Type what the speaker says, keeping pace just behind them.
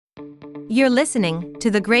You're listening to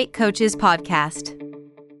the Great Coaches Podcast.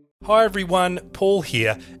 Hi everyone, Paul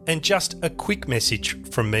here, and just a quick message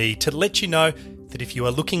from me to let you know that if you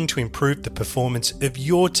are looking to improve the performance of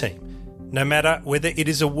your team, no matter whether it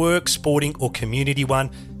is a work, sporting or community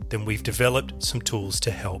one, then we've developed some tools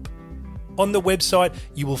to help. On the website,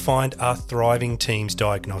 you will find our Thriving Teams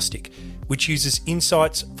Diagnostic, which uses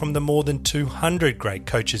insights from the more than 200 great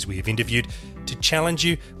coaches we have interviewed to challenge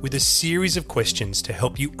you with a series of questions to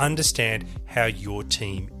help you understand how your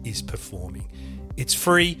team is performing. It's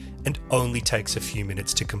free and only takes a few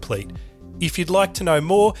minutes to complete. If you'd like to know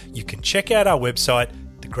more, you can check out our website,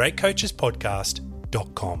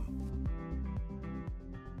 thegreatcoachespodcast.com.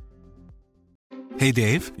 Hey,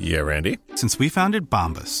 Dave. Yeah, Randy. Since we founded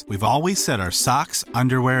Bombas, we've always said our socks,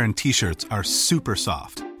 underwear, and T-shirts are super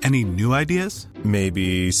soft. Any new ideas?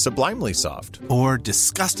 Maybe sublimely soft. Or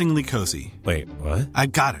disgustingly cozy. Wait, what? I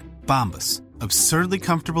got it. Bombas. Absurdly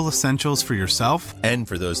comfortable essentials for yourself and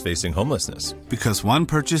for those facing homelessness. Because one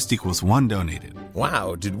purchased equals one donated.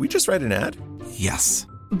 Wow, did we just write an ad? Yes.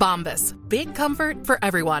 Bombas. Big comfort for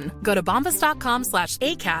everyone. Go to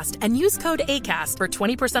bombas.com/ACAST and use code ACAST for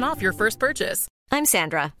 20% off your first purchase. I'm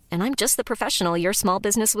Sandra, and I'm just the professional your small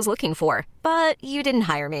business was looking for. But you didn't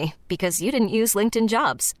hire me because you didn't use LinkedIn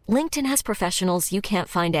Jobs. LinkedIn has professionals you can't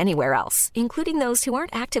find anywhere else, including those who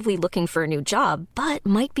aren't actively looking for a new job, but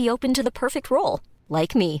might be open to the perfect role,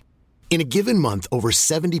 like me. In a given month, over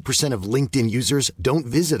 70% of LinkedIn users don't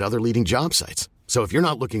visit other leading job sites. So if you're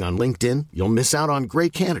not looking on LinkedIn, you'll miss out on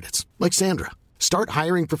great candidates like Sandra. Start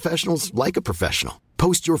hiring professionals like a professional.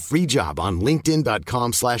 Post your free job on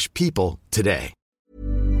linkedin.com/people today.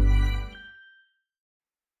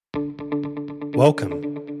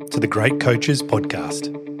 Welcome to the Great Coaches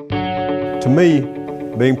Podcast. To me,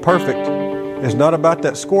 being perfect is not about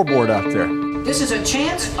that scoreboard out there. This is a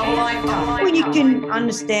chance of a lifetime. When you can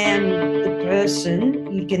understand the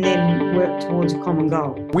person, you can then work towards a common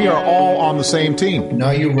goal. We are all on the same team.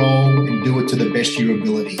 Know your role and do it to the best of your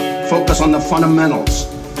ability. Focus on the fundamentals.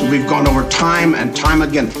 We've gone over time and time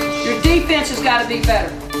again. Your defense has got to be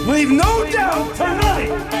better. Leave no doubt tonight.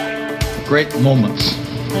 Great moments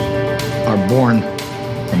are born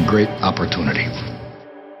from great opportunity.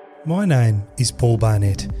 My name is Paul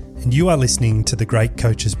Barnett, and you are listening to the Great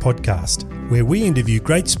Coaches Podcast, where we interview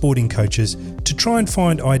great sporting coaches to try and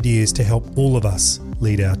find ideas to help all of us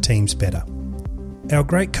lead our teams better. Our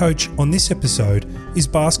great coach on this episode is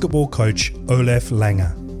basketball coach Olaf Lange.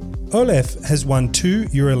 Olaf has won 2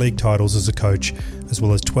 EuroLeague titles as a coach, as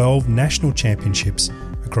well as 12 national championships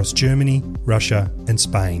across Germany, Russia and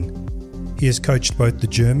Spain. He has coached both the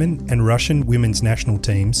German and Russian women's national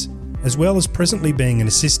teams, as well as presently being an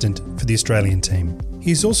assistant for the Australian team. He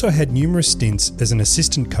has also had numerous stints as an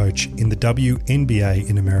assistant coach in the WNBA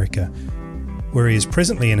in America, where he is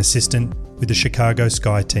presently an assistant with the Chicago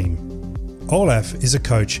Sky team. Olaf is a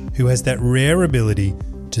coach who has that rare ability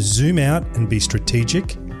to zoom out and be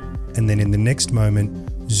strategic, and then in the next moment,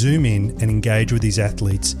 zoom in and engage with his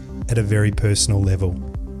athletes at a very personal level.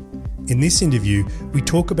 In this interview, we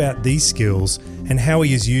talk about these skills and how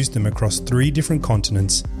he has used them across 3 different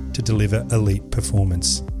continents to deliver elite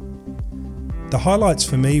performance. The highlights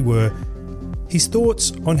for me were his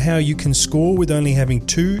thoughts on how you can score with only having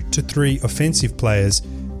 2 to 3 offensive players,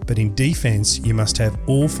 but in defense you must have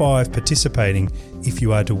all 5 participating if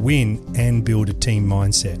you are to win and build a team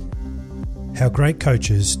mindset. How great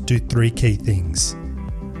coaches do 3 key things.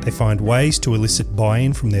 They find ways to elicit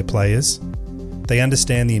buy-in from their players, they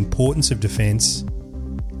understand the importance of defense,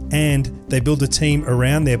 and they build a team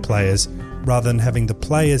around their players rather than having the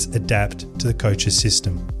players adapt to the coach's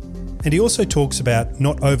system. And he also talks about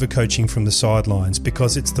not overcoaching from the sidelines,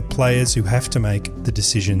 because it's the players who have to make the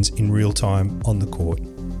decisions in real time on the court.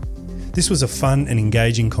 This was a fun and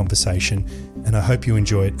engaging conversation, and I hope you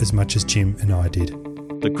enjoy it as much as Jim and I did.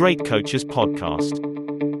 The Great Coaches Podcast.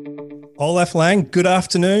 Olaf Lange, good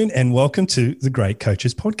afternoon and welcome to the Great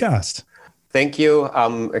Coaches Podcast. Thank you.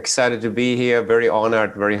 I'm excited to be here, very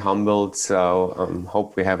honored, very humbled. So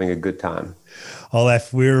hope we're having a good time.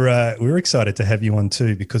 Olaf, we're excited to have you on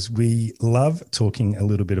too, because we love talking a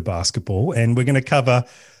little bit of basketball, and we're going to cover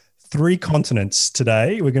 3 continents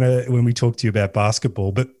today. When we talk to you about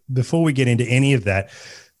basketball, but before we get into any of that,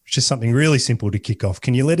 just something really simple to kick off.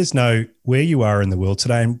 Can you let us know where you are in the world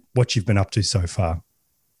today and what you've been up to so far?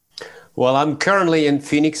 Well, I'm currently in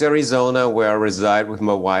Phoenix, Arizona, where I reside with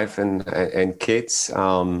my wife and kids.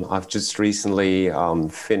 I've just recently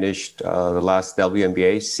finished the last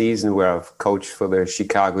WNBA season, where I've coached for the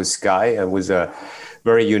Chicago Sky. It was a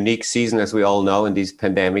very unique season, as we all know, in these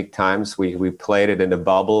pandemic times. We played it in a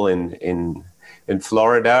bubble in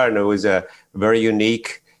Florida, and it was a very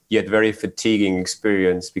unique yet very fatiguing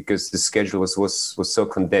experience because the schedule was so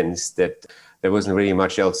condensed that there wasn't really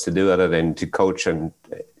much else to do other than to coach and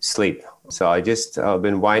sleep. So I just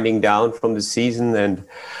been winding down from the season and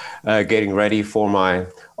getting ready for my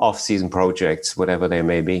off-season projects, whatever they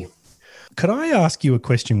may be. Could I ask you a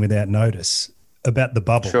question without notice about the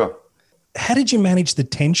bubble? Sure. How did you manage the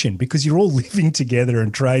tension? Because you're all living together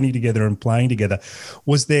and training together and playing together.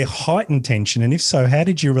 Was there heightened tension? And if so, how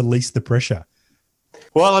did you release the pressure?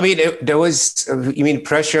 Well, I mean, there was, you mean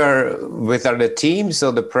pressure with other teams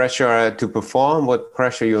or the pressure to perform? What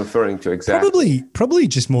pressure are you referring to exactly? Probably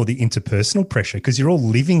just more the interpersonal pressure because you're all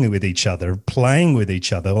living with each other, playing with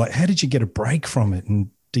each other. Like, how did you get a break from it and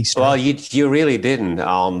de-stress? Well, you really didn't.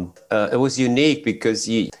 It was unique because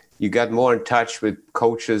you got more in touch with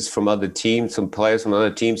coaches from other teams, some players from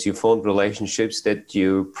other teams. You formed relationships that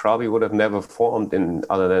you probably would have never formed in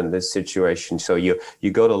other than this situation. So you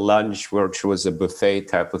go to lunch, which was a buffet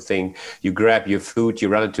type of thing. You grab your food, you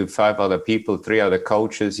run into 5 other people, 3 other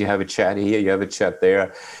coaches. You have a chat here, you have a chat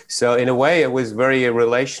there. So in a way, it was very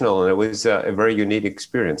relational and it was a very unique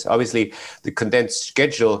experience. Obviously, the condensed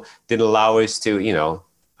schedule didn't allow us to,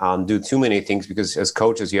 do too many things because as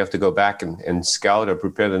coaches, you have to go back and scout or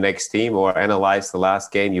prepare the next team or analyze the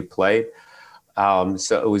last game you played.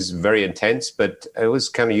 So it was very intense, but it was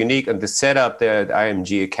kind of unique. And the setup there at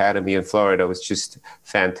IMG Academy in Florida was just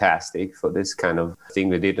fantastic for this kind of thing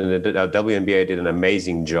they did. And the WNBA did an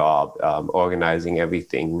amazing job organizing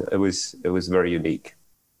everything. It was very unique.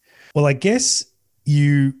 Well, I guess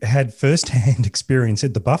you had firsthand experience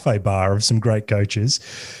at the buffet bar of some great coaches.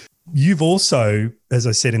 You've also, as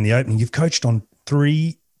I said in the opening, you've coached on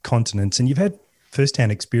 3 continents and you've had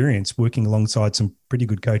firsthand experience working alongside some pretty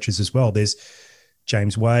good coaches as well. There's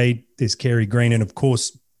James Wade, there's Kerry Green, and of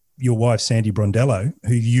course, your wife, Sandy Brondello,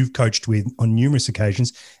 who you've coached with on numerous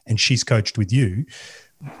occasions, and she's coached with you.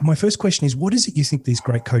 My first question is, what is it you think these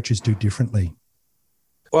great coaches do differently?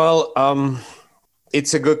 Well,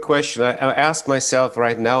 it's a good question. I ask myself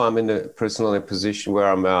right now, I'm in a position where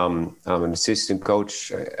I'm an assistant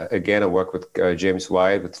coach. Again, I work with James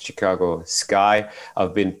White with Chicago Sky.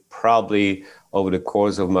 I've been probably over the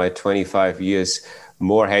course of my 25 years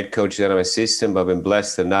more head coach than I'm assistant, but I've been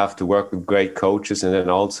blessed enough to work with great coaches and then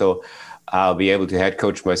also I'll be able to head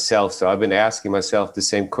coach myself. So I've been asking myself the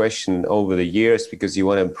same question over the years because you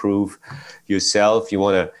want to improve yourself. You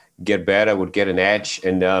want to get better, would get an edge.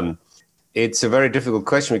 And it's a very difficult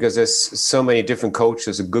question because there's so many different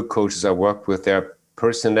coaches, good coaches I work with. Their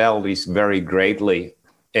personalities vary greatly.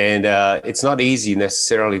 And it's not easy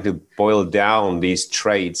necessarily to boil down these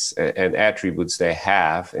traits and attributes they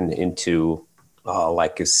have into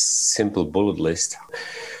like a simple bullet list.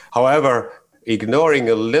 However, ignoring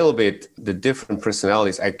a little bit the different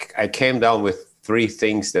personalities, I came down with 3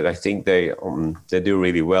 things that I think they do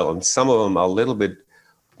really well. And some of them are a little bit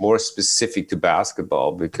more specific to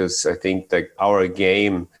basketball because I think that our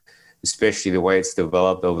game, especially the way it's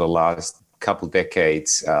developed over the last couple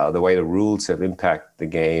decades, the way the rules have impacted the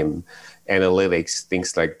game, analytics,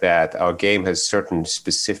 things like that, our game has certain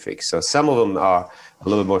specifics. So some of them are a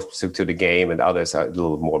little bit more specific to the game and others are a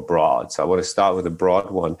little bit more broad. So I want to start with a broad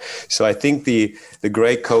one. So I think the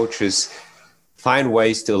great coaches find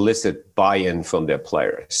ways to elicit buy-in from their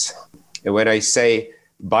players. And when I say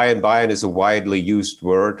buy-in is a widely used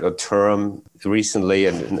word or term recently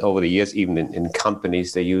and over the years, even in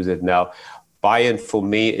companies, they use it now. Buy-in for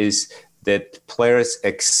me is that players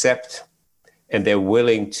accept and they're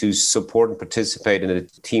willing to support and participate in the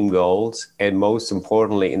team goals and most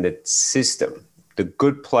importantly in the system. The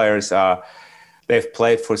good players they've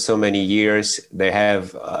played for so many years, they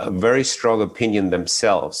have a very strong opinion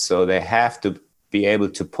themselves. So they have to be able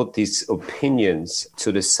to put these opinions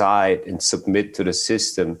to the side and submit to the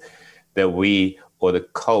system that we or the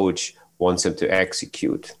coach wants them to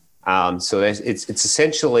execute. So it's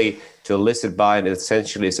essentially to elicit buy-in.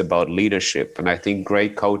 Essentially, it's about leadership. And I think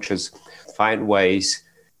great coaches find ways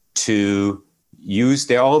to use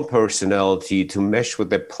their own personality to mesh with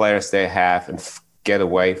the players they have and get a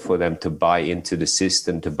way for them to buy into the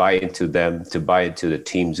system, to buy into them, to buy into the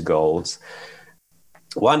team's goals.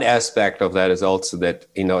 One aspect of that is also that,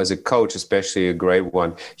 as a coach, especially a great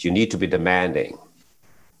one, you need to be demanding.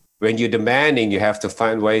 When you're demanding, you have to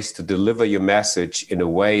find ways to deliver your message in a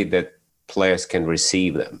way that players can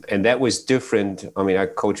receive them. And that was different. I mean, I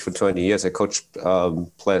coached for 20 years. I coached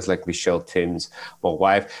players like Michelle Timms, my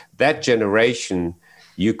wife. That generation,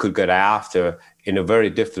 you could get after in a very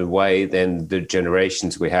different way than the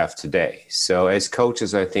generations we have today. So as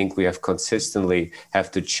coaches, I think we have consistently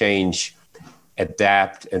have to change,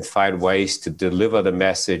 adapt, and find ways to deliver the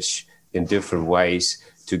message in different ways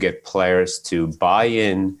to get players to buy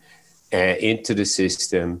in into the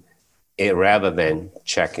system rather than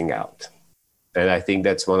checking out. And I think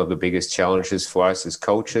that's one of the biggest challenges for us as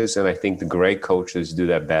coaches. And I think the great coaches do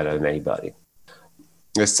that better than anybody.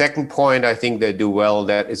 The second point I think they do well,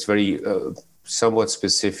 that is very somewhat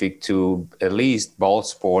specific to at least ball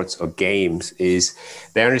sports or games, is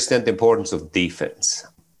they understand the importance of defense.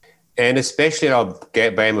 And especially in our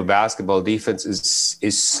game of basketball, defense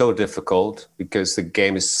is so difficult because the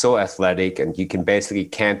game is so athletic and you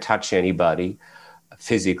can't touch anybody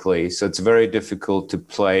physically. So it's very difficult to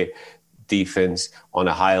play defense on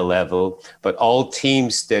a higher level. But all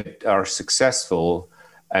teams that are successful,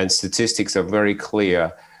 and statistics are very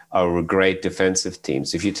clear, are great defensive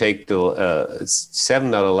teams. If you take the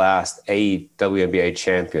 7 of the last 8 WNBA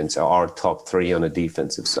champions are our top 3 on the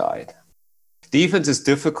defensive side. Defense is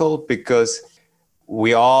difficult because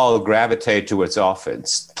we all gravitate towards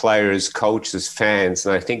offense, players, coaches, fans,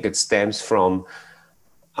 and I think it stems from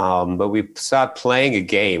but we start playing a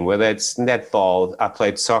game, whether it's netball. I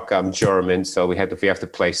played soccer. I'm German, so we have to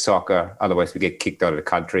play soccer. Otherwise, we get kicked out of the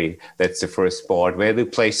country. That's the first sport. Whether you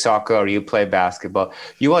play soccer or you play basketball,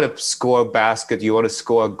 you want to score a basket, you want to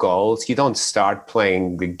score goals. You don't start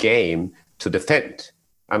playing the game to defend.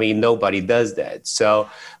 I mean, nobody does that. So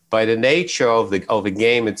by the nature of the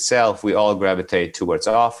game itself, we all gravitate towards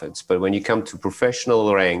offense. But when you come to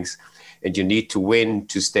professional ranks and you need to win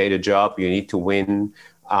to stay the job, you need to win,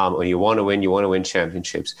 or you want to win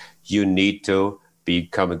championships, you need to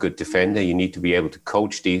become a good defender. You need to be able to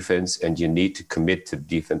coach defense, and you need to commit to the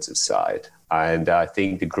defensive side. And I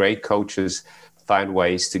think the great coaches find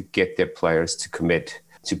ways to get their players to commit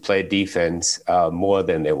to play defense more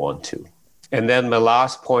than they want to. And then my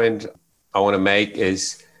last point I want to make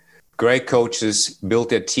is great coaches build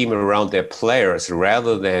their team around their players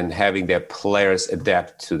rather than having their players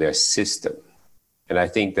adapt to their system. And I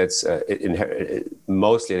think that's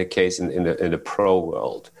mostly the case in the pro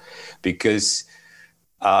world, because,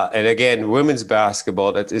 and again, women's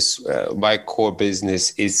basketball, that is my core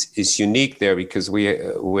business, is unique there because we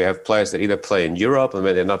have players that either play in Europe, and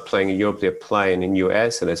when they're not playing in Europe, they're playing in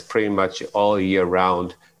US, and it's pretty much all year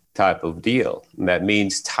round type of deal. And that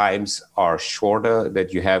means times are shorter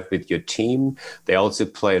that you have with your team. They also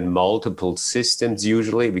play in multiple systems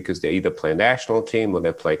usually because they either play national team or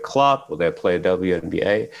they play club or they play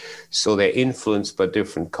WNBA. So they're influenced by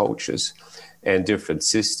different coaches and different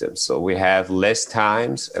systems. So we have less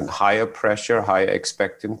times and higher pressure, higher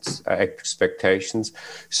expectations.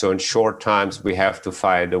 So in short times, we have to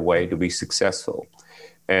find a way to be successful.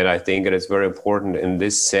 And I think it is very important in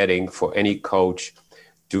this setting for any coach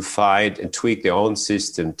to find and tweak their own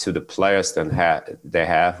system to the players that they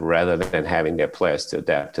have rather than having their players to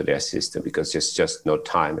adapt to their system because there's just no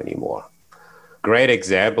time anymore. Great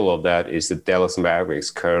example of that is the Dallas Mavericks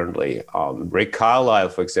currently. Rick Carlisle,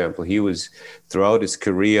 for example, throughout his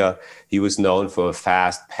career, he was known for a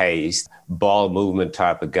fast-paced ball movement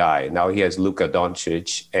type of guy. Now he has Luka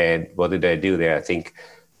Doncic, and what did they do there? I think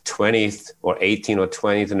 20th or 18th or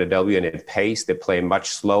 20th in the WNBA pace. They play much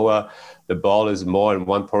slower. The ball is more in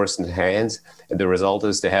one person's hands, and the result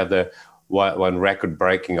is they have the one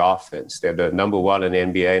record-breaking offense. They're the number 1 in the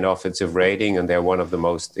NBA in offensive rating, and they're one of the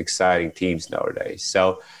most exciting teams nowadays.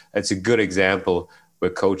 So it's a good example where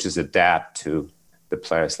coaches adapt to the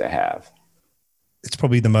players they have. It's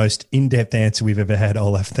probably the most in-depth answer we've ever had,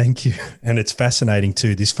 Olaf. Thank you. And it's fascinating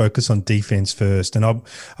too, this focus on defense first. And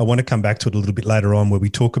I want to come back to it a little bit later on where we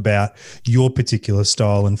talk about your particular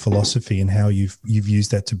style and philosophy and how you've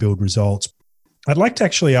used that to build results. I'd like to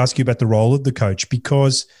actually ask you about the role of the coach,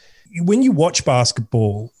 because when you watch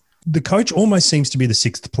basketball, the coach almost seems to be the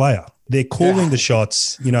sixth player. They're calling the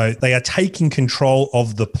shots, they are taking control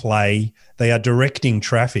of the play. They are directing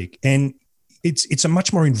traffic. And it's a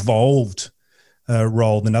much more involved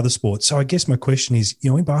role than other sports. So I guess my question is,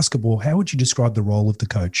 in basketball, how would you describe the role of the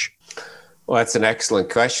coach? Well, that's an excellent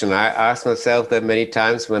question. I asked myself that many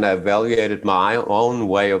times when I evaluated my own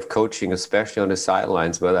way of coaching, especially on the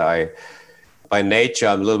sidelines, whether by nature,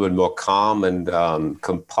 I'm a little bit more calm and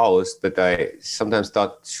composed, but I sometimes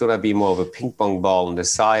thought, should I be more of a ping pong ball on the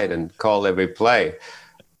side and call every play?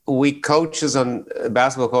 We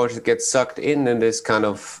basketball coaches get sucked in this kind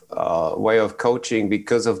of way of coaching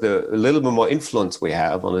because of the little bit more influence we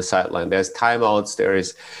have on the sideline. There's timeouts, there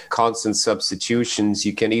is constant substitutions.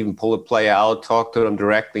 You can even pull a player out, talk to them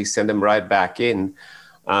directly, send them right back in.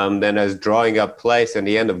 Then there's drawing up plays at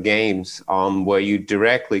the end of games where you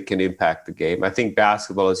directly can impact the game. I think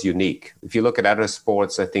basketball is unique. If you look at other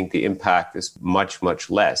sports, I think the impact is much, much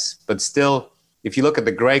less. But still, if you look at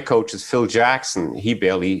the great coaches, Phil Jackson, he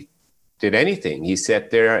barely did anything. He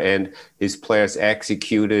sat there and his players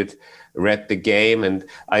executed, read the game. And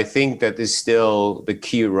I think that is still the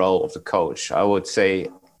key role of the coach. I would say,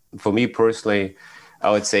 for me personally,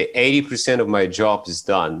 I would say 80% of my job is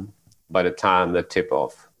done by the time the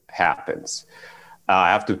tip-off happens. I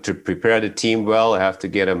have to prepare the team well. I have to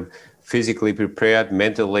get them physically prepared,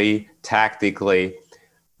 mentally, tactically.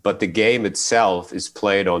 But the game itself is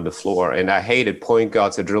played on the floor. And I hated point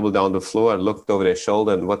guards that dribbled down the floor and looked over their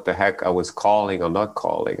shoulder and what the heck I was calling or not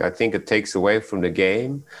calling. I think it takes away from the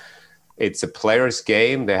game. It's a player's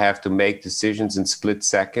game. They have to make decisions in split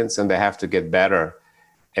seconds, and they have to get better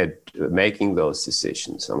at making those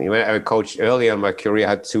decisions. I mean, when I coached earlier in my career,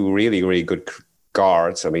 I had two really, really good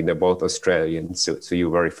guards. I mean, they're both Australian, so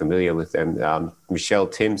you're very familiar with them. Michelle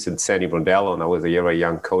Timms and Sandy Brondello, and I was a very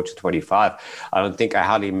young coach at 25. I don't think I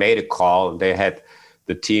hardly made a call. They had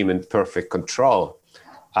the team in perfect control.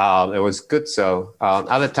 It was good. So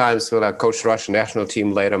other times when I coached the Russian national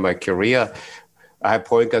team later in my career, I had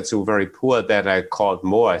point guards who were very poor that I called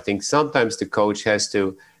more. I think sometimes the coach has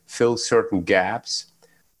to fill certain gaps,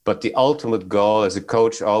 but the ultimate goal as a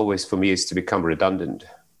coach always for me is to become redundant.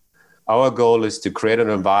 Our goal is to create an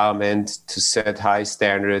environment, to set high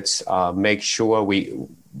standards, make sure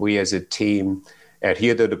we as a team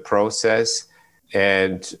adhere to the process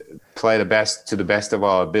and play to the best of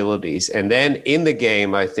our abilities. And then in the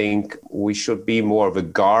game, I think we should be more of a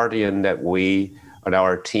guardian that we and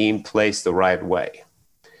our team plays the right way.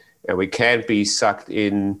 And we can't be sucked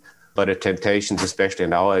in by the temptations, especially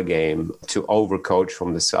in our game, to overcoach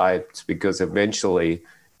from the sides, because eventually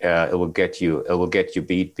it will get you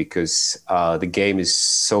beat, because the game is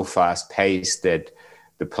so fast paced that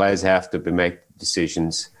the players have to make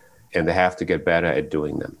decisions and they have to get better at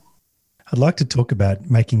doing them. I'd like to talk about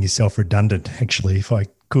making yourself redundant, actually, if I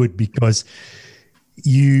could, because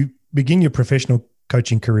you begin your professional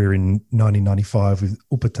coaching career in 1995 with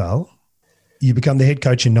Wuppertal. You become the head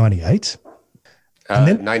coach in 98.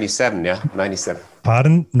 97, yeah, 97.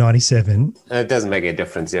 Pardon, 97. It doesn't make a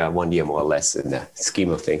difference, 1 year more or less in the scheme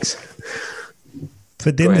of things.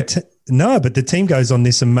 But then the team goes on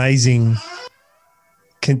this amazing.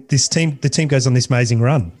 The team goes on this amazing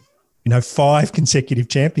run. 5 consecutive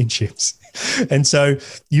championships, and so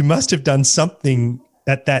you must have done something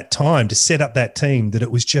at that time to set up that team that it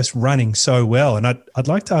was just running so well. And I'd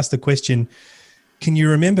like to ask the question: can you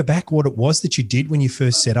remember back what it was that you did when you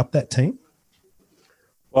first set up that team?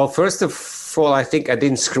 Well, first of all, I think I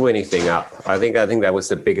didn't screw anything up. I think that was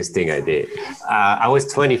the biggest thing I did. I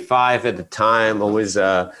was 25 at the time. I was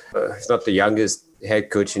not the youngest head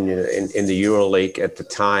coach in the EuroLeague at the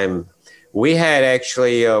time. We had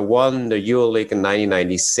actually won the EuroLeague in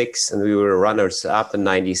 1996, and we were runners-up in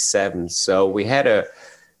 97. So we had a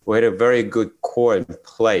very good core in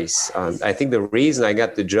place. I think the reason I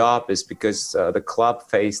got the job is because the club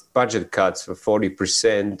faced budget cuts for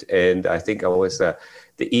 40%, and I think I was the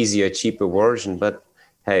easier, cheaper version. But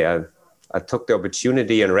hey, I took the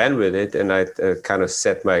opportunity and ran with it, and I kind of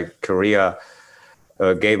set my career,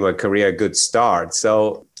 gave my career a good start.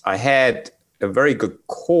 So I had a very good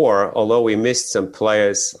core, although we missed some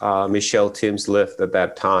players. Michelle Timms left at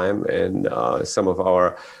that time, and some of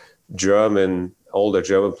our older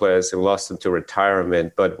German players who lost them to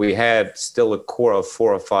retirement. But we had still a core of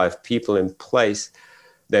 4 or 5 people in place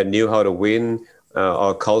that knew how to win.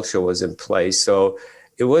 Our culture was in place. So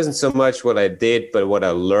it wasn't so much what I did, but what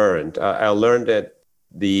I learned. I learned that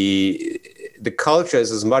the culture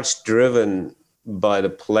is as much driven by the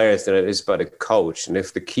players than it is by the coach. And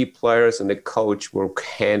if the key players and the coach work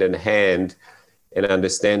hand in hand and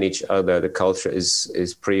understand each other, the culture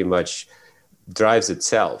is pretty much drives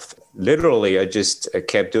itself. Literally, I just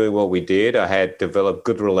kept doing what we did. I had developed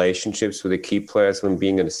good relationships with the key players when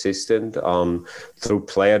being an assistant through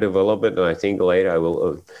player development. And I think later I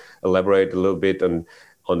will elaborate a little bit on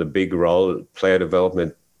the big role player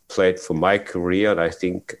development played for my career, and I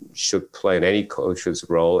think should play in any coach's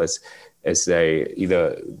role as they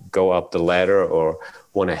either go up the ladder or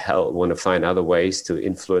want to find other ways to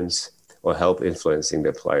influence or help influencing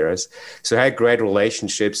their players. So I had great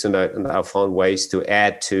relationships, and I found ways to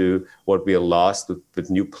add to what we lost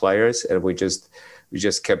with new players, and we just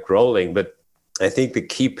kept rolling. But I think the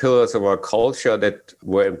key pillars of our culture that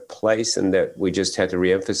were in place and that we just had to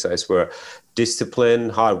reemphasize were discipline,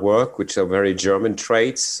 hard work, which are very German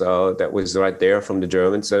traits. So that was right there from the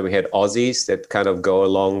Germans. So we had Aussies that kind of go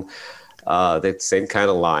along that same kind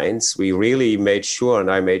of lines. We really made sure, and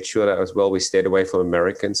I made sure that as well, we stayed away from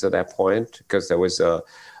Americans at that point because there was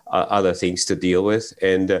other things to deal with.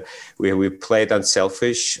 And we played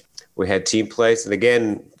unselfish. We had team plays. And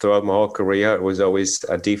again, throughout my whole career, it was always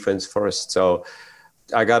a defense first. So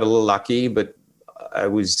I got a little lucky, but I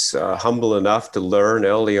was humble enough to learn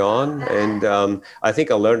early on. And I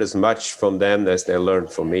think I learned as much from them as they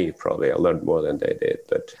learned from me. Probably I learned more than they did.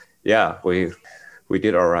 But yeah, we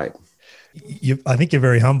did all right. I think you're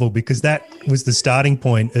very humble, because that was the starting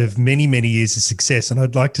point of many, many years of success. And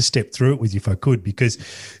I'd like to step through it with you if I could, because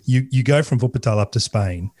you go from Wuppertal up to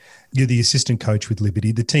Spain. You're the assistant coach with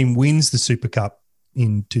Liberty. The team wins the Super Cup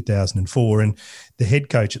in 2004. And the head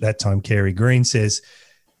coach at that time, Kerry Green, says,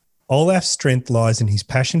 Olaf's strength lies in his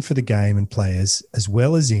passion for the game and players, as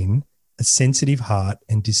well as in a sensitive heart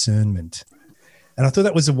and discernment. And I thought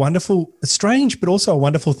that was a strange, but also a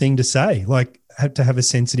wonderful thing to say, like to have a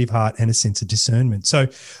sensitive heart and a sense of discernment. So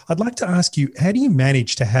I'd like to ask you, how do you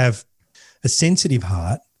manage to have a sensitive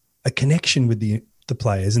heart, a connection with the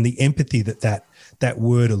players and the empathy that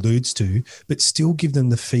word alludes to, but still give them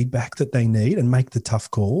the feedback that they need and make the tough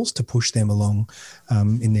calls to push them along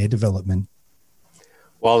in their development?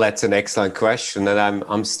 Well, that's an excellent question. And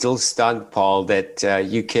I'm still stunned, Paul, that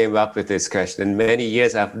you came up with this question. In many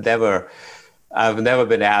years, I've never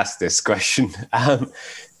been asked this question,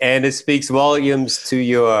 and it speaks volumes to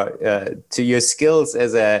your skills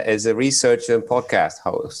as a researcher and podcast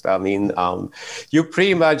host. I mean, you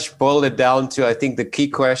pretty much boiled it down to, I think, the key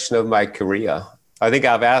question of my career. I think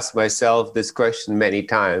I've asked myself this question many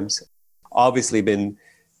times. Obviously, been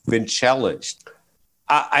challenged.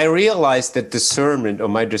 I realized that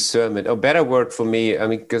my discernment, a better word for me, I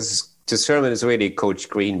mean, because discernment is really a Coach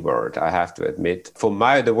Green word, I have to admit. For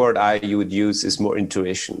the word you would use is more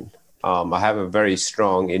intuition. I have a very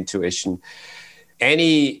strong intuition.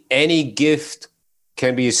 Any gift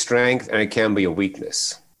can be a strength and it can be a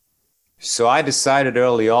weakness. So I decided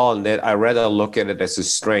early on that I rather look at it as a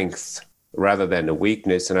strength rather than a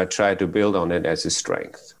weakness, and I try to build on it as a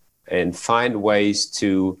strength and find ways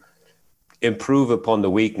to improve upon the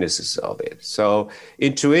weaknesses of it. So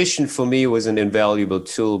intuition for me was an invaluable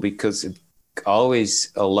tool because it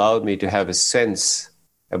always allowed me to have a sense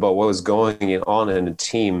about what was going on in a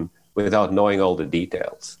team without knowing all the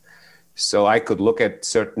details. So I could look at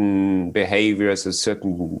certain behaviors or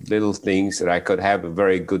certain little things that I could have a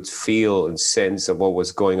very good feel and sense of what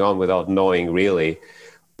was going on without knowing really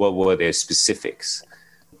what were their specifics.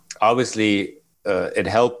 Obviously, it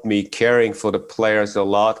helped me caring for the players a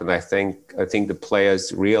lot, and I think the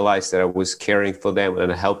players realized that I was caring for them,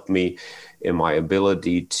 and it helped me in my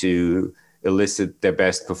ability to elicit their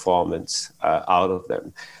best performance out of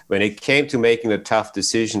them. When it came to making the tough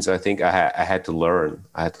decisions, I think I had to learn.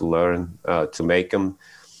 I had to learn to make them.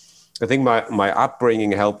 I think my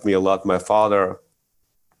upbringing helped me a lot. My father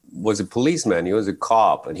was a policeman. He was a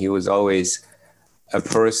cop, and he was always a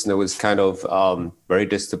person that was kind of very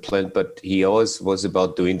disciplined, but he always was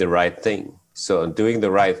about doing the right thing. So doing the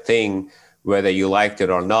right thing, whether you liked it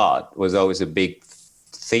or not, was always a big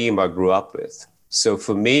theme I grew up with. So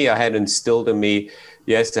for me, I had instilled in me,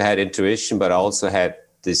 yes, I had intuition, but I also had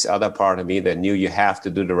this other part of me that knew you have to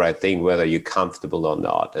do the right thing, whether you're comfortable or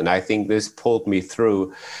not. And I think this pulled me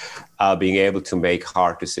through being able to make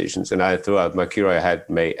hard decisions. And throughout my career, I had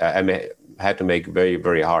to make very,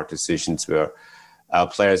 very hard decisions where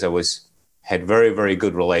players had very, very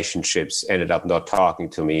good relationships ended up not talking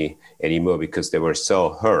to me anymore because they were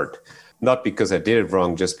so hurt. Not because I did it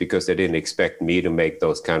wrong, just because they didn't expect me to make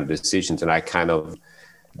those kind of decisions. And I kind of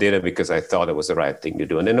did it because I thought it was the right thing to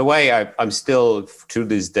do. And in a way, I'm still, to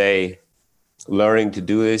this day, learning to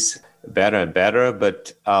do this better and better.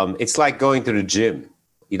 But it's like going to the gym.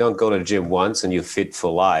 You don't go to the gym once and you're fit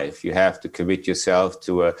for life. You have to commit yourself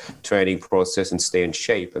to a training process and stay in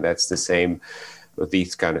shape. And that's the same with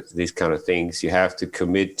these kind of things. You have to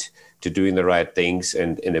commit to doing the right things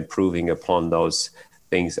and improving upon those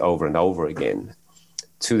things over and over again.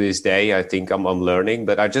 To this day, I think I'm learning,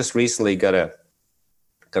 but I just recently got a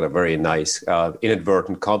very nice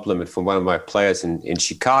inadvertent compliment from one of my players in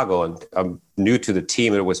Chicago, and I'm new to the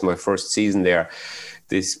team. It was my first season there.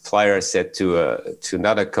 This player said to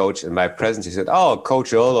another coach in my presence, he said, "Oh,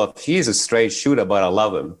 Coach Olaf, he's a straight shooter, but I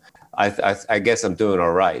love him." I guess I'm doing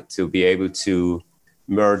all right to be able to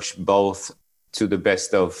merge both to the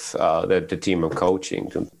best of the team I'm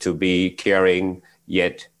coaching, to be caring,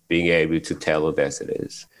 yet being able to tell it as it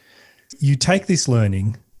is. You take this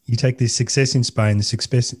learning, you take this success in Spain, the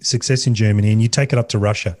success in Germany, and you take it up to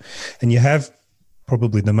Russia. And you have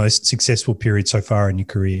probably the most successful period so far in your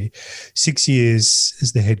career. 6 years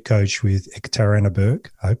as the head coach with Ekaterinburg.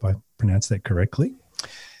 I hope I pronounced that correctly.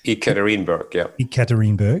 Ekaterinburg, yeah.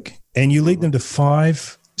 Ekaterinburg. And you lead them to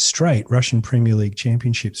 5 straight Russian Premier League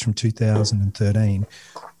championships from 2013,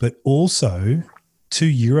 but also 2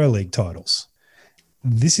 EuroLeague titles.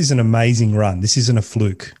 This is an amazing run. This isn't a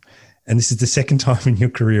fluke. and this is the second time in your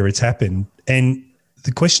career it's happened. And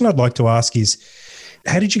the question I'd like to ask is,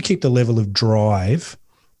 how did you keep the level of drive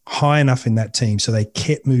high enough in that team so they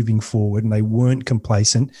kept moving forward and they weren't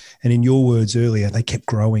complacent? And in your words earlier, they kept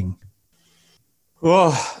growing.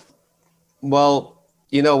 Well,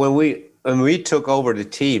 you know, when we took over the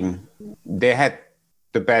team, they had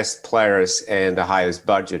the best players and the highest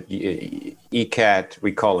budget. ECAT,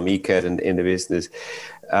 we call them ECAT in the business,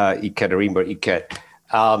 ECAT,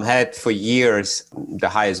 had for years the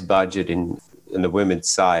highest budget in the women's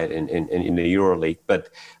side in the EuroLeague, but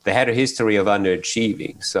they had a history of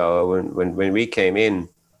underachieving. So when we came in,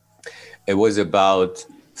 it was about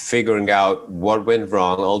figuring out what went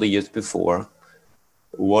wrong all the years before,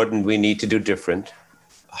 what we need to do different,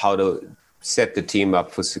 how to set the team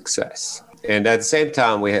up for success. And at the same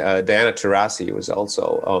time, we Diana Taurasi was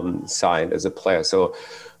also signed as a player. So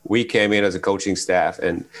we came in as a coaching staff,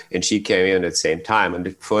 and she came in at the same time.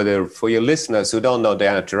 And for your listeners who don't know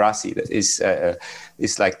Diana Taurasi,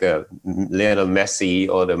 is like the Lionel Messi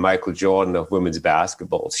or the Michael Jordan of women's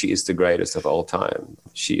basketball. She is the greatest of all time.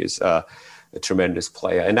 She is a tremendous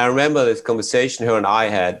player. And I remember this conversation her and I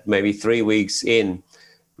had maybe 3 weeks in.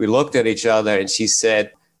 We looked at each other, and she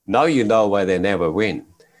said, "Now you know why they never win."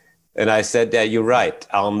 And I said, "Yeah, you're right,"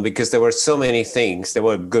 because there were so many things. There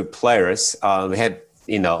were good players. We had,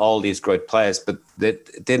 all these great players, but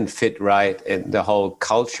that didn't fit right. And the whole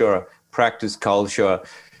culture, practice culture,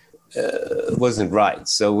 wasn't right.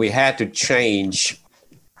 So we had to change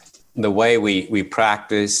the way we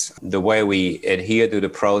practice, the way we adhere to the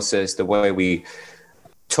process, the way we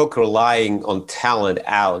took relying on talent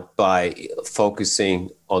out by focusing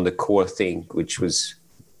on the core thing, which was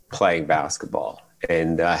playing basketball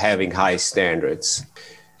and having high standards.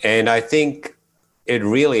 And I think it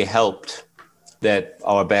really helped that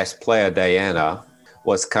our best player, Diana,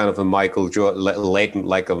 was kind of a Michael Jordan, late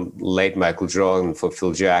Michael Jordan for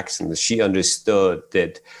Phil Jackson. She understood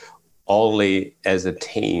that only as a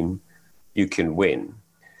team you can win.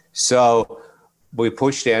 So we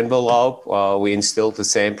pushed the envelope. We instilled the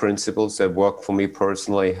same principles that worked for me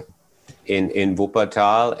personally in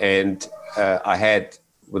Wuppertal, and I had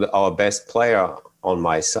with our best player on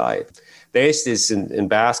my side. There's this in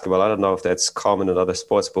basketball, I don't know if that's common in other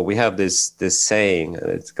sports, but we have this saying, and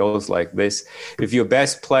it goes like this: if your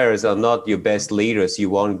best players are not your best leaders, you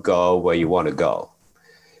won't go where you want to go.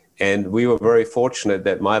 And we were very fortunate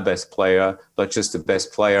that my best player, not just the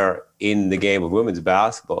best player in the game of women's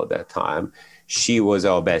basketball at that time, she was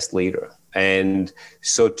our best leader. And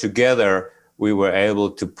so together we were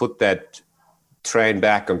able to put that train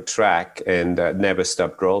back on track and never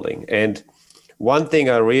stopped rolling. And one thing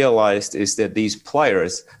I realized is that these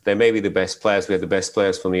players, they may be the best players. We have the best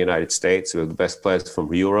players from the United States, we have the best players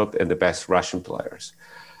from Europe, and the best Russian players.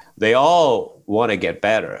 They all want to get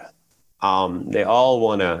better. They all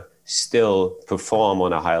want to still perform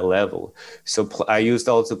on a high level. So I used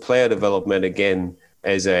also player development again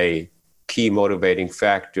as a key motivating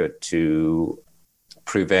factor to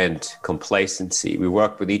prevent complacency. We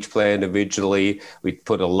worked with each player individually. We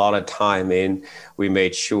put a lot of time in. We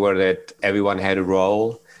made sure that everyone had a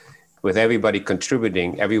role, with everybody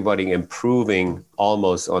contributing, everybody improving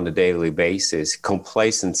almost on a daily basis.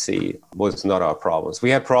 Complacency was not our problems. We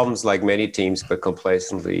had problems like many teams, but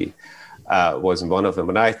complacency wasn't one of them.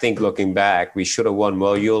 And I think looking back, we should have won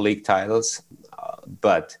more EuroLeague titles,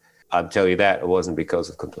 but I'll tell you that it wasn't because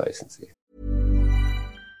of complacency.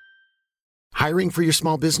 Hiring for your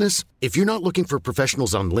small business? If you're not looking for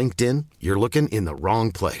professionals on LinkedIn, you're looking in the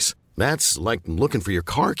wrong place. That's like looking for your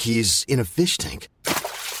car keys in a fish tank.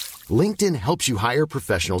 LinkedIn helps you hire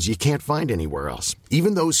professionals you can't find anywhere else,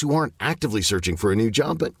 even those who aren't actively searching for a new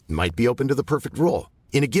job but might be open to the perfect role.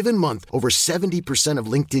 In a given month, over 70% of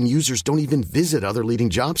LinkedIn users don't even visit other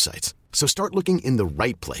leading job sites. So start looking in the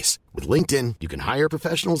right place. With LinkedIn, you can hire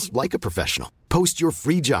professionals like a professional. Post your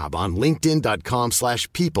free job on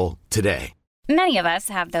linkedin.com/people today. Many of us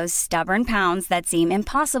have those stubborn pounds that seem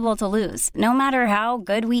impossible to lose, no matter how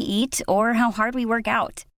good we eat or how hard we work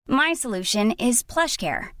out. My solution is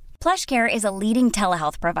PlushCare. PlushCare is a leading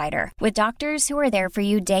telehealth provider with doctors who are there for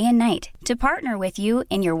you day and night to partner with you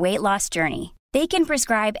in your weight loss journey. They can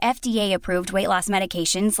prescribe FDA-approved weight loss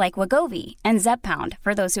medications like Wegovy and Zepbound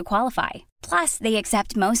for those who qualify. Plus, they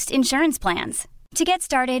accept most insurance plans. To get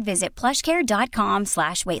started, visit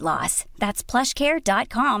plushcare.com/weightloss. That's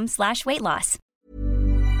plushcare.com/weightloss.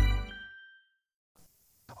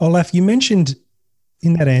 Olaf, you mentioned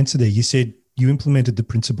in that answer there, you said you implemented the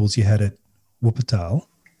principles you had at Wuppertal.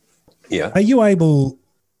 Yeah. Are you able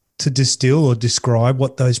to distill or describe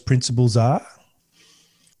what those principles are?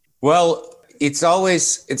 Well, it's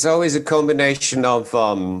always a combination of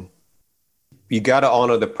you got to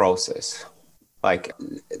honor the process. Like,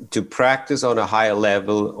 to practice on a higher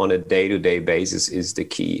level on a day-to-day basis is the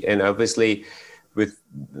key. And obviously, with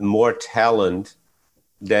more talent,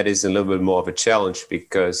 that is a little bit more of a challenge,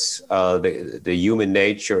 because the human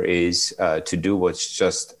nature is to do what's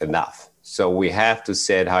just enough. So we have to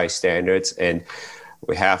set high standards, and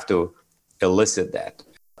we have to elicit that.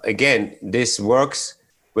 Again, this works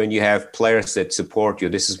when you have players that support you.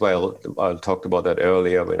 This is why I talked about that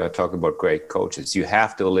earlier when I talked about great coaches. You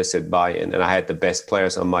have to elicit buy-in. And I had the best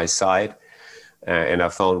players on my side, and I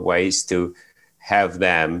found ways to have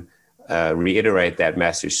them reiterate that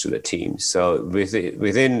message to the team. So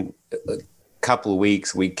within a couple of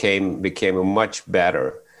weeks, we became a much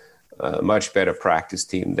better practice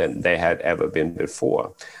team than they had ever been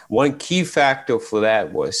before. One key factor for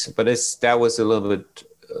that was, that was a little bit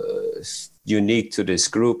unique to this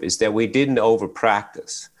group, is that we didn't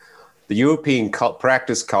over-practice. The European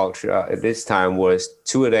practice culture at this time was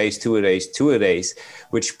 2 a days,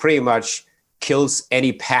 which pretty much kills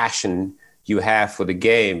any passion you have for the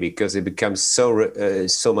game, because it becomes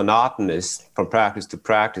so monotonous from practice to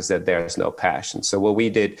practice that there's no passion. So what we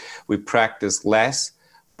did, we practiced less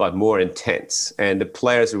but more intense, and the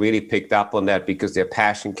players really picked up on that because their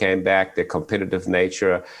passion came back, their competitive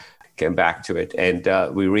nature came back to it, and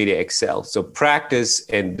we really excelled. So practice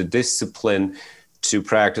and the discipline to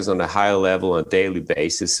practice on a higher level on a daily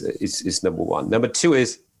basis is number one. Number two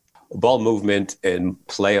is ball movement and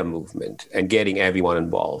player movement and getting everyone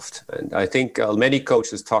involved. And I think many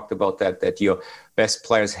coaches talked about that your best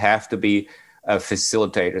players have to be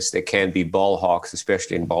facilitators. They can't be ball hawks,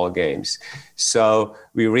 especially in ball games. So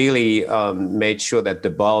we really made sure that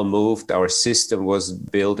the ball moved. Our system was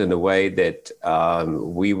built in a way that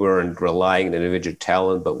we weren't relying on individual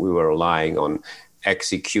talent, but we were relying on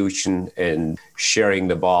execution and sharing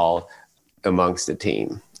the ball amongst the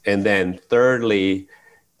team. And then thirdly,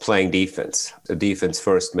 playing defense, a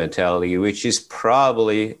defense-first mentality, which is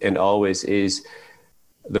probably and always is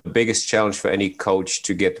the biggest challenge for any coach,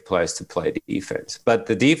 to get the players to play defense. But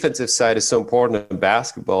the defensive side is so important in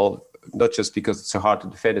basketball, not just because it's so hard to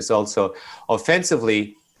defend, it's also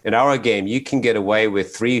offensively. In our game, you can get away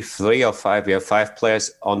with three or five. We have 5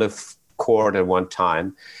 players on the court at one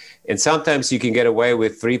time. And sometimes you can get away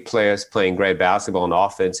with 3 players playing great basketball on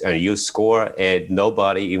offense, and you score, and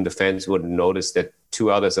nobody, even the fans, wouldn't notice that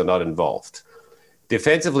 2 others are not involved.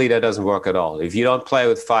 Defensively, that doesn't work at all. If you don't play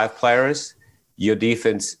with 5 players, your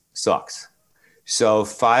defense sucks. So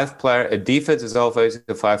a defense is always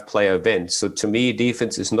a 5-player event. So to me,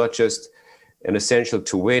 defense is not just an essential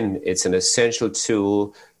to win, it's an essential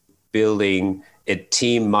tool building a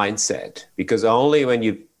team mindset. Because only when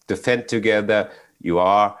you defend together, you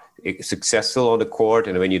are successful on the court,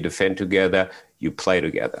 and when you defend together, you play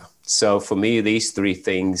together. So for me, these 3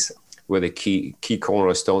 things were the key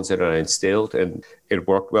cornerstones that are instilled, and it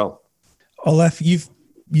worked well. Olaf,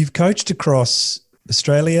 you've coached across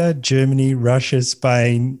Australia, Germany, Russia,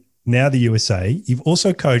 Spain, now the USA. You've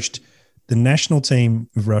also coached the national team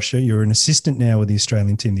of Russia. You're an assistant now with the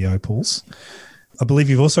Australian team, the Opals. I believe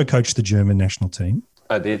you've also coached the German national team.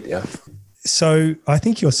 I did, yeah. So I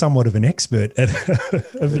think you're somewhat of an expert at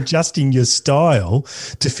of adjusting your style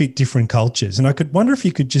to fit different cultures. And I could wonder if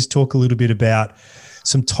you could just talk a little bit about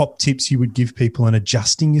some top tips you would give people on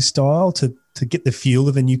adjusting your style to get the feel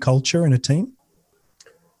of a new culture in a team.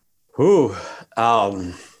 Well,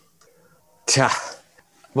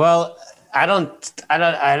 I don't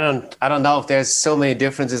know if there's so many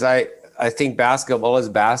differences. I think basketball is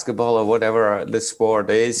basketball, or whatever the sport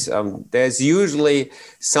is. There's usually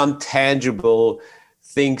some tangible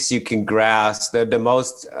things you can grasp. The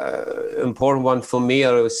most important one for me,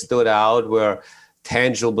 or stood out, were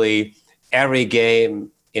tangibly every game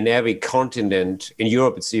in every continent. In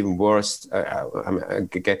Europe, it's even worse. I'll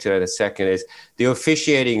get to that in a second. Is the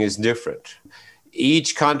officiating is different.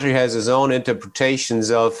 Each country has its own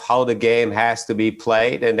interpretations of how the game has to be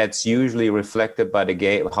played, and that's usually reflected by the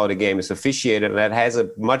game, how the game is officiated, and that has a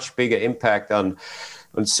much bigger impact on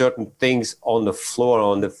certain things on the floor,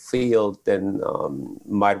 on the field, than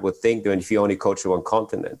would think if you only coach one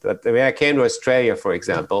continent. But when I came to Australia, for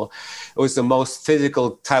example, it was the most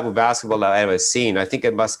physical type of basketball I've ever seen. I think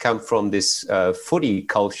it must come from this footy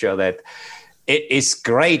culture that it is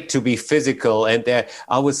great to be physical. And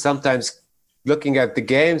I was sometimes looking at the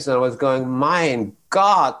games and I was going, my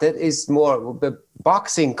God, that is more the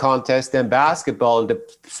boxing contest than basketball. And the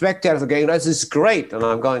spectators are going, this is great. And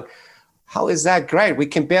I'm going, how is that great? We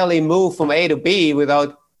can barely move from A to B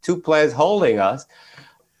without 2 players holding us.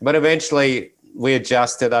 But eventually we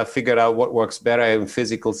adjusted. I figured out what works better in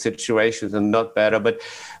physical situations and not better. But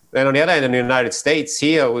Then on the other hand, in the United States,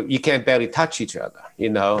 here, you can't barely touch each other,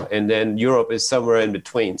 and then Europe is somewhere in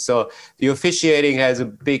between. So the officiating has a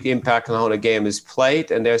big impact on how the game is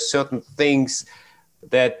played. And there are certain things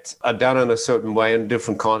that are done in a certain way on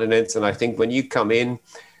different continents. And I think when you come in,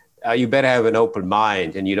 you better have an open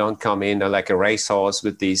mind, and you don't come in like a racehorse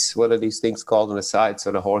with these, what are these things called on the side,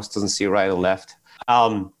 so the horse doesn't see right and left?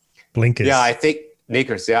 Blinkers. Yeah, I think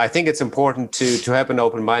knickers. Yeah, I think it's important to have an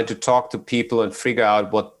open mind, to talk to people and figure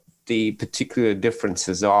out what the particular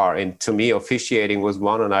differences are. And to me, officiating was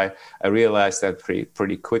one, and I realized that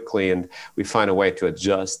pretty quickly, and we find a way to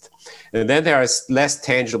adjust. And then there are less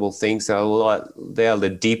tangible things that are a little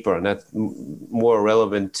deeper, and that's more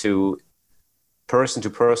relevant to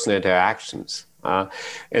person-to-person interactions.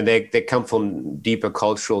 And they come from deeper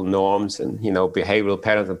cultural norms and, behavioral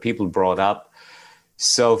patterns that people brought up.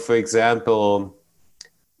 So, for example,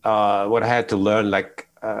 what I had to learn,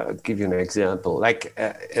 I'll give you an example. Like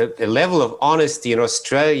a level of honesty an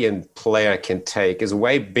Australian player can take is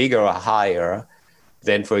way bigger or higher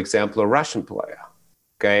than, for example, a Russian player.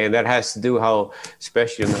 Okay, and that has to do how,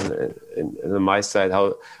 especially on my side,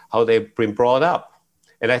 how they've been brought up.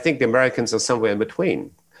 And I think the Americans are somewhere in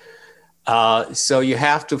between. So you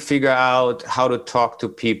have to figure out how to talk to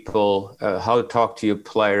people, how to talk to your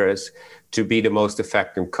players, to be the most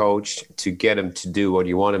effective coach, to get them to do what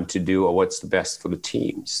you want them to do or what's the best for the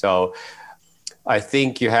team. So I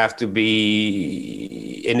think you have to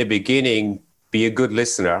be, in the beginning, be a good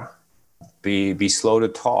listener, be slow to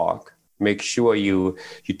talk, make sure you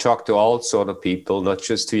talk to all sort of people, not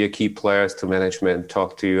just to your key players, to management,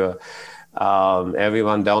 talk to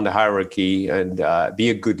everyone down the hierarchy, and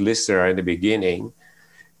be a good listener in the beginning.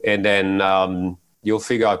 And then you'll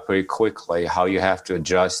figure out pretty quickly how you have to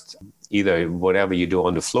adjust either whatever you do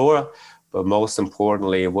on the floor, but most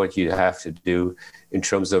importantly, what you have to do in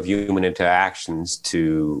terms of human interactions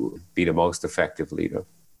to be the most effective leader.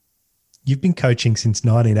 You've been coaching since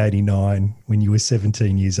 1989 when you were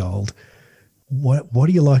 17 years old. What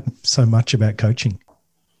do you like so much about coaching?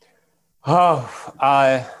 Oh,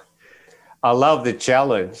 I love the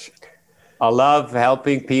challenge. I love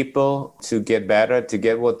helping people to get better, to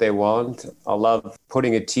get what they want. I love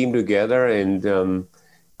putting a team together and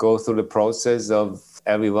go through the process of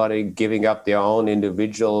everybody giving up their own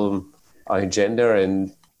individual agenda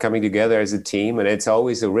and coming together as a team. And it's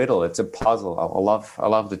always a riddle. It's a puzzle. I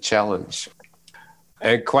love the challenge.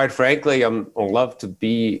 And quite frankly, I love to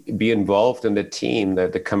be involved in the team,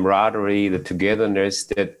 the camaraderie, the togetherness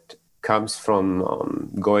that comes from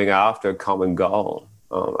going after a common goal.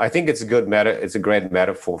 I think it's a great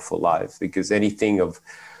metaphor for life, because anything of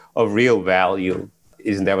real value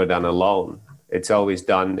is never done alone. It's always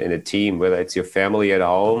done in a team, whether it's your family at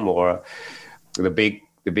home or the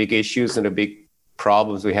big issues and the big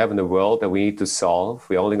problems we have in the world that we need to solve.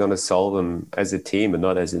 We're only going to solve them as a team and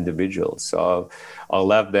not as individuals. So I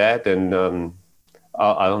love that, and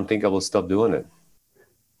I don't think I will stop doing it.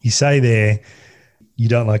 You say there you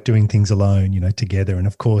don't like doing things alone, together. And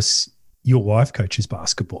of course, your wife coaches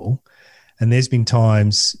basketball, and there's been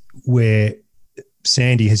times where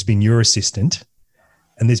Sandy has been your assistant,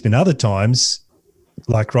 and there's been other times,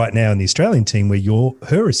 like right now in the Australian team, where you're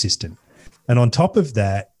her assistant. And on top of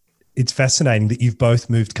that, it's fascinating that you've both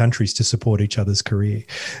moved countries to support each other's career.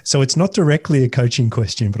 So it's not directly a coaching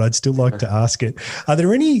question, but I'd still like to ask it. Are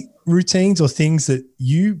there any routines or things that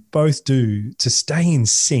you both do to stay in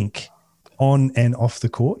sync on and off the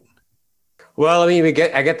court? Well, I mean, we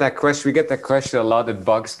get that question a lot. It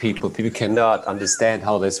bugs people. People cannot understand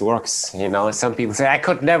how this works. Some people say, I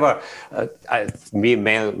could never,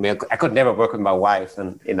 male, I could never work with my wife.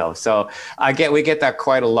 And, so we get that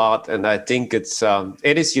quite a lot. And I think it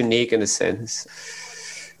is unique in a sense.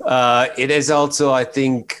 It is also, I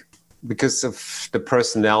think, because of the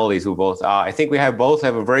personalities we both are. I think we both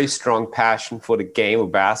have a very strong passion for the game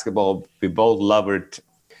of basketball. We both love it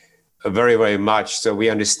very, very much. So we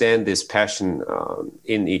understand this passion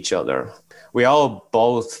in each other. We are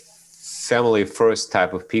both family first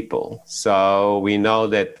type of people. So we know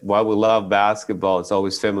that while we love basketball, it's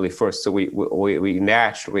always family first. So we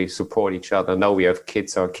naturally support each other. Now we have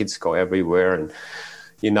kids, our kids go everywhere. And,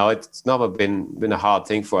 it's never been a hard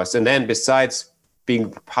thing for us. And then besides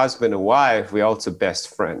being husband and wife, we're also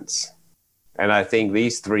best friends. And I think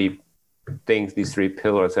these three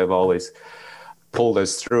pillars have always pulled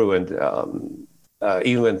us through, and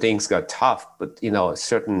even when things got tough, but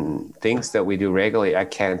certain things that we do regularly, I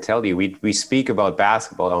can't tell you. We speak about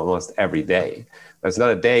basketball almost every day. There's not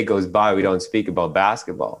a day goes by we don't speak about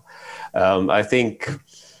basketball. I think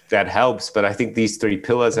that helps, but I think these three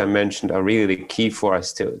pillars I mentioned are really the key for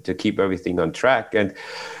us to keep everything on track. And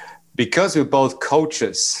because we're both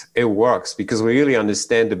coaches, it works because we really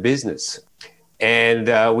understand the business. And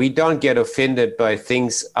we don't get offended by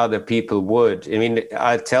things other people would. I mean,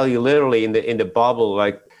 I tell you literally in the bubble,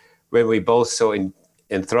 like when we both so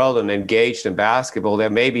enthralled and engaged in basketball, there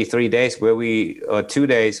may be 3 days or 2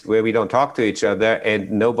 days where we don't talk to each other and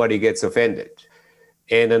nobody gets offended.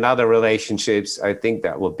 And in other relationships, I think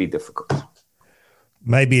that will be difficult.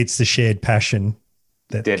 Maybe it's the shared passion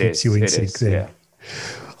that keeps you in sync there. Yeah.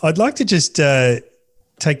 I'd like to just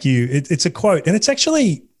take you, it's a quote, and it's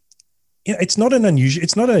actually, it's not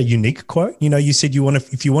a unique quote. You said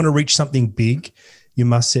if you want to reach something big, you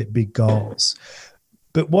must set big goals.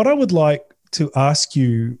 But what I would like to ask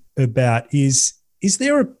you about is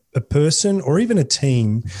there a person or even a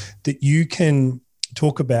team that you can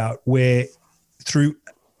talk about where through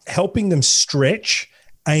helping them stretch,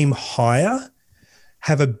 aim higher,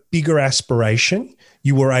 have a bigger aspiration,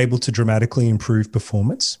 you were able to dramatically improve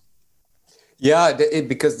performance? Yeah,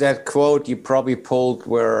 because that quote you probably pulled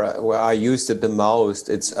where I used it the most.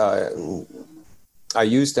 I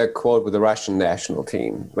used that quote with the Russian national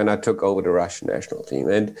team when I took over the Russian national team.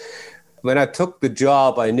 And when I took the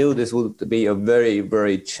job, I knew this would be a very,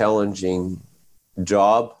 very challenging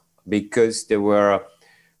job because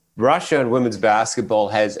Russia and women's basketball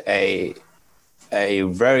has a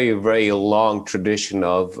very, very long tradition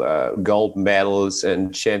of gold medals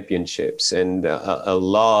and championships and a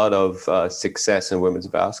lot of success in women's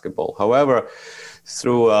basketball. However,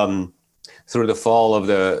 through the fall of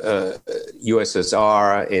the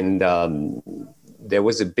USSR and there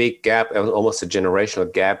was a big gap, almost a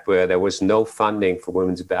generational gap, where there was no funding for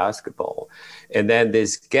women's basketball. And then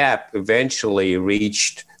this gap eventually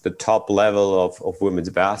reached the top level of women's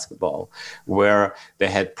basketball, where they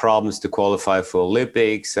had problems to qualify for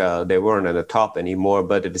Olympics. They weren't at the top anymore.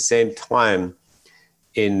 But at the same time,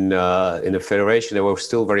 in the federation, there were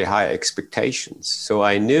still very high expectations. So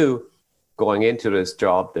I knew going into this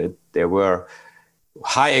job that there were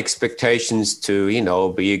high expectations to,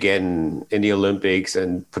 be again in the Olympics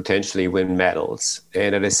and potentially win medals.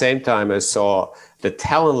 And at the same time, I saw the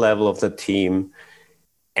talent level of the team,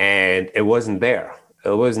 and it wasn't there.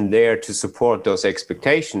 It wasn't there to support those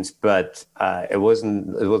expectations, but it was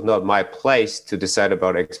not my place to decide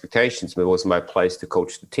about expectations, but it was my place to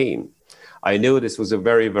coach the team. I knew this was a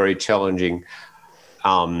very, very challenging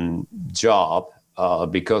job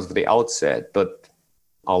because of the outset, but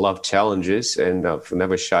I love challenges and I've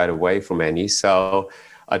never shied away from any. So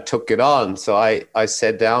I took it on. So I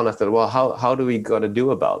sat down, I thought, well, how do we going to do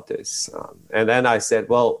about this? And then I said,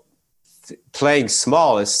 well, playing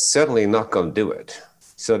small is certainly not going to do it.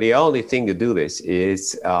 So the only thing to do this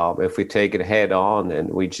is if we take it head on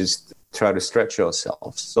and we just try to stretch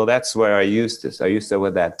ourselves. So that's where I used this. I used it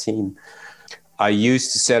with that team. I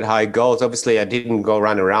used to set high goals. Obviously, I didn't go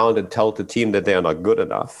run around and tell the team that they're not good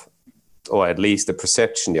enough, or at least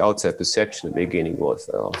the outside perception in the beginning was.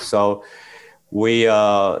 So we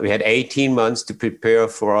had 18 months to prepare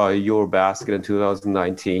for our Eurobasket in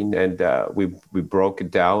 2019, and we broke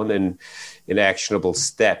it down in actionable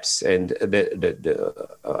steps. And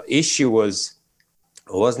the issue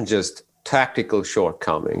wasn't just tactical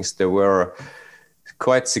shortcomings. There were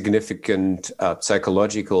quite significant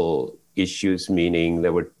psychological issues, meaning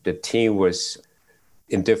the team was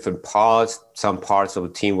in different parts. Some parts of the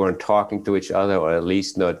team weren't talking to each other, or at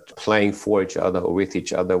least not playing for each other or with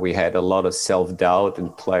each other. We had a lot of self-doubt in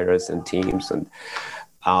players and teams, and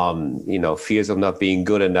fears of not being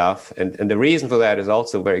good enough. And the reason for that is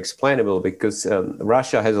also very explainable, because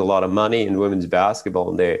Russia has a lot of money in women's basketball,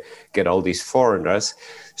 and they get all these foreigners.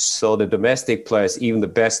 So the domestic players, even the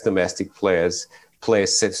best domestic players, play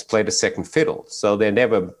the second fiddle. So they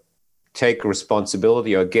never take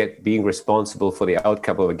responsibility or being responsible for the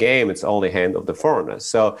outcome of a game. It's only hand of the foreigners.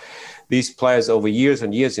 So these players over years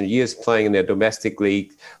and years and years playing in their domestic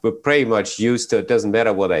league were pretty much used to, it doesn't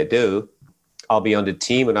matter what I do, I'll be on the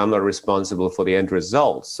team and I'm not responsible for the end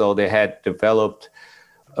result. So they had developed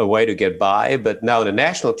a way to get by. But now the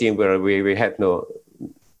national team, where we had no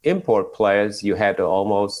import players, you had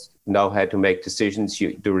to make decisions.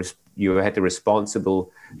 You had the responsibility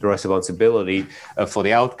for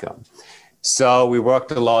the outcome. So we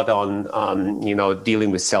worked a lot on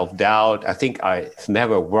dealing with self-doubt. I think I've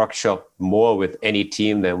never workshopped more with any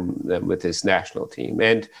team than with this national team.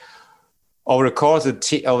 And over the course of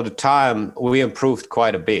the time, we improved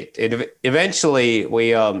quite a bit. Eventually,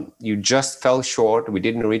 you just fell short. We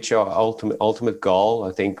didn't reach our ultimate goal.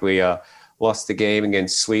 I think we lost the game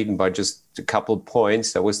against Sweden by just a couple of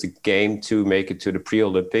points. That was the game to make it to the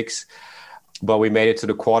pre-Olympics. But we made it to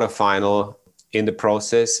the quarterfinal in the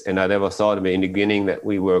process. And I never thought in the beginning that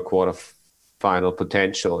we were final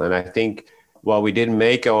potential. And I think while we didn't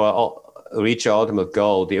reach our ultimate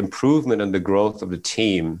goal, the improvement and the growth of the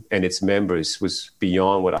team and its members was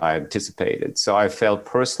beyond what I anticipated. So I felt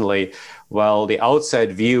personally, while the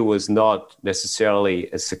outside view was not necessarily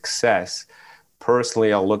a success,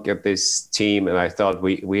 personally, I'll look at this team and I thought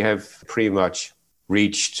we have pretty much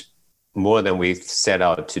reached more than we set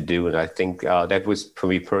out to do. And I think that was, for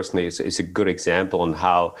me personally, is a good example on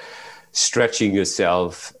how stretching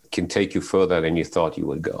yourself can take you further than you thought you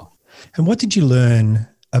would go. And what did you learn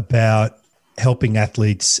about helping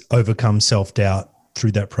athletes overcome self-doubt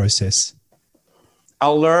through that process? I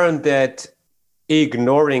learned that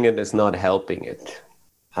ignoring it is not helping it.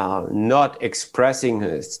 Not expressing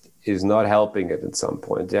it is not helping it at some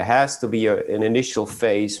point. There has to be an initial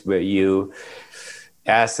phase where you,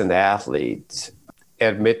 as an athlete,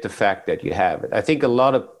 admit the fact that you have it. I think a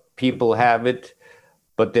lot of people have it,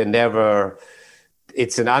 but they never,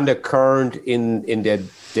 it's an undercurrent in their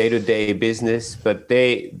day-to-day business, but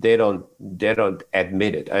they don't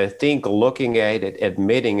admit it. I think looking at it,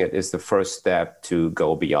 admitting it is the first step to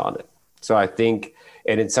go beyond it. So I think,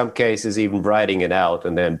 and in some cases, even writing it out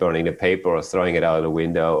and then burning the paper or throwing it out of the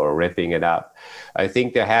window or ripping it up. I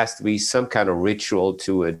think there has to be some kind of ritual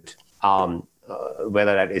to it,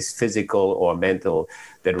 whether that is physical or mental,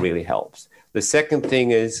 that really helps. The second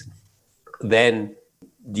thing is then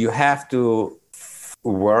you have to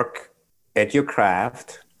work at your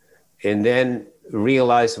craft and then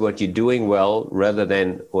realize what you're doing well rather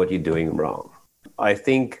than what you're doing wrong. I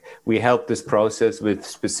think we helped this process with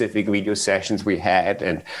specific video sessions we had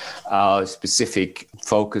and specific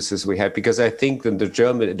focuses we had, because I think that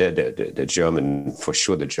the German, for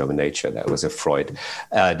sure, the German nature, that was a Freud,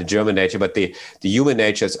 the German nature, but the human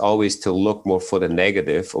nature is always to look more for the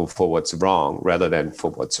negative or for what's wrong rather than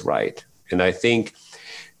for what's right. And I think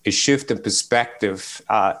a shift in perspective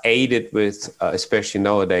aided with, especially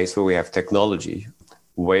nowadays where we have technology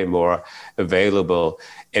way more available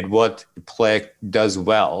at what the player does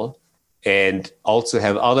well, and also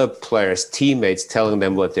have other players, teammates telling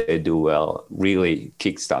them what they do well, really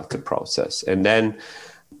kickstart the process. And then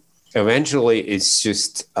eventually it's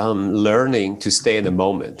just learning to stay in the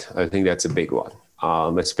moment. I think that's a big one,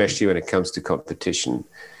 especially when it comes to competition.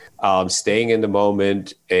 Staying in the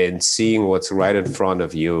moment and seeing what's right in front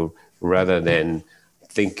of you rather than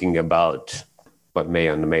thinking about what may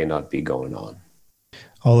or may not be going on.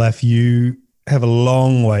 Olaf, you have a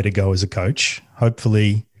long way to go as a coach.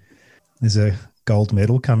 Hopefully there's a gold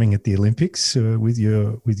medal coming at the Olympics with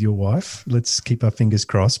your wife. Let's keep our fingers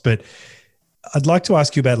crossed. But I'd like to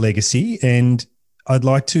ask you about legacy, and I'd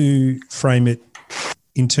like to frame it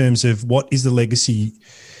in terms of what is the legacy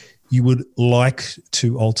you would like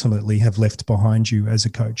to ultimately have left behind you as a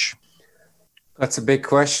coach? That's a big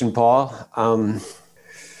question, Paul.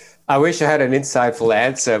 I wish I had an insightful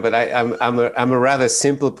answer, but I'm a rather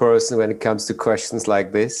simple person when it comes to questions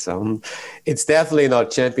like this. It's definitely not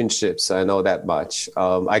championships. I know that much.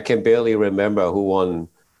 I can barely remember who won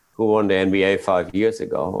the NBA 5 years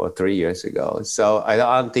ago or 3 years ago. So I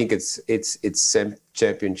don't think it's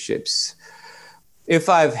championships. If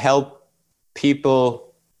I've helped people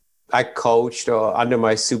I coached or under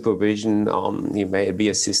my supervision, you may be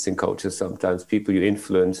assistant coaches sometimes, people you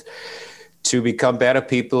influence, to become better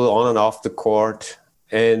people on and off the court.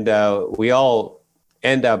 And we all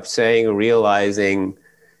end up realizing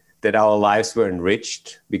that our lives were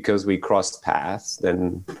enriched because we crossed paths.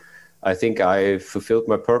 Then I think I fulfilled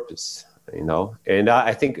my purpose, And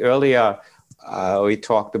I think earlier we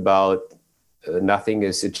talked about nothing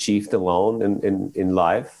is achieved alone in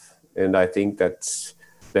life. And I think that's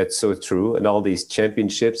so true. And all these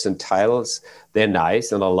championships and titles, they're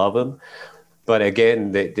nice and I love them. But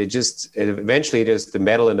again, they just eventually there's the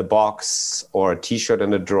medal in the box or a T-shirt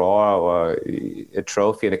in a drawer or a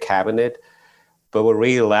trophy in a cabinet. But what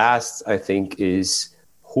really lasts, I think, is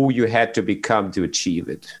who you had to become to achieve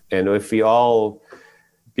it. And if we all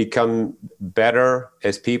become better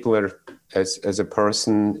as people, as a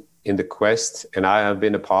person in the quest, and I have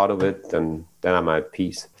been a part of it, then I'm at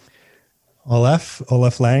peace.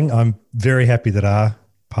 Olaf Lange, I'm very happy that our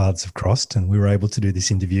paths have crossed and we were able to do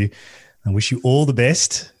this interview. I wish you all the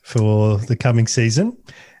best for the coming season.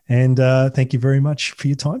 And thank you very much for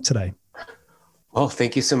your time today. Well,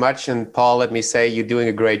 thank you so much. And Paul, let me say you're doing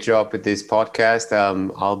a great job with this podcast.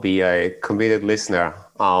 I'll be a committed listener.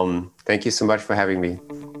 Thank you so much for having me.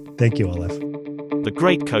 Thank you, Olaf. The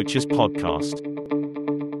Great Coaches Podcast.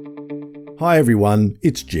 Hi, everyone.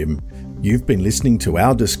 It's Jim. You've been listening to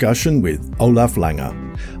our discussion with Olaf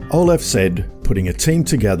Lange. Olaf said, putting a team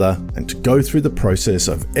together and to go through the process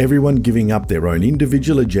of everyone giving up their own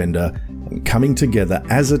individual agenda and coming together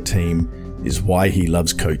as a team is why he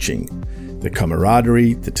loves coaching. The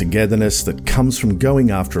camaraderie, the togetherness that comes from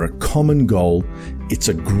going after a common goal, it's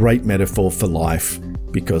a great metaphor for life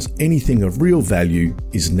because anything of real value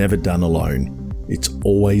is never done alone. It's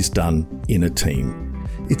always done in a team.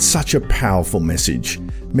 It's such a powerful message.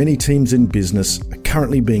 Many teams in business are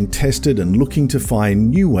currently being tested and looking to find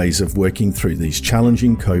new ways of working through these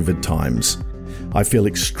challenging COVID times. I feel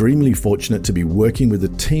extremely fortunate to be working with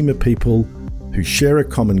a team of people who share a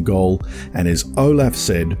common goal, and as Olaf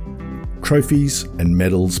said, trophies and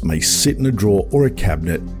medals may sit in a drawer or a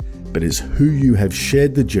cabinet, but it's who you have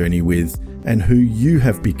shared the journey with and who you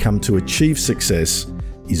have become to achieve success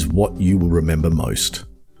is what you will remember most.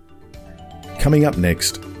 Coming up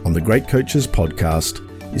next on the Great Coaches podcast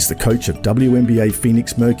is the coach of WNBA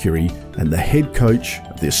Phoenix Mercury and the head coach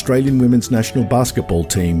of the Australian Women's National Basketball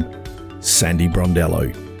team, Sandy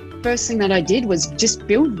Brondello. First thing that I did was just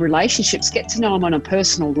build relationships, get to know them on a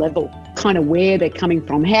personal level, kind of where they're coming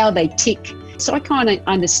from, how they tick. So I kind of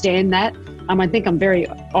understand that. I think I'm very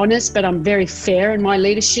honest, but I'm very fair in my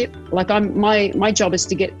leadership. Like my job is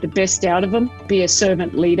to get the best out of them, be a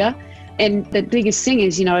servant leader. And the biggest thing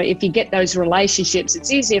is, if you get those relationships,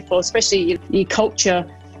 it's easier for, especially your culture,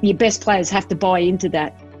 your best players have to buy into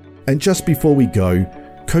that. And just before we go,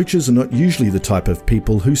 coaches are not usually the type of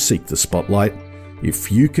people who seek the spotlight.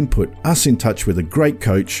 If you can put us in touch with a great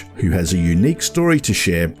coach who has a unique story to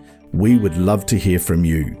share, we would love to hear from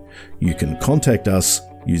you. You can contact us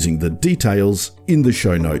using the details in the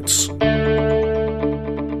show notes.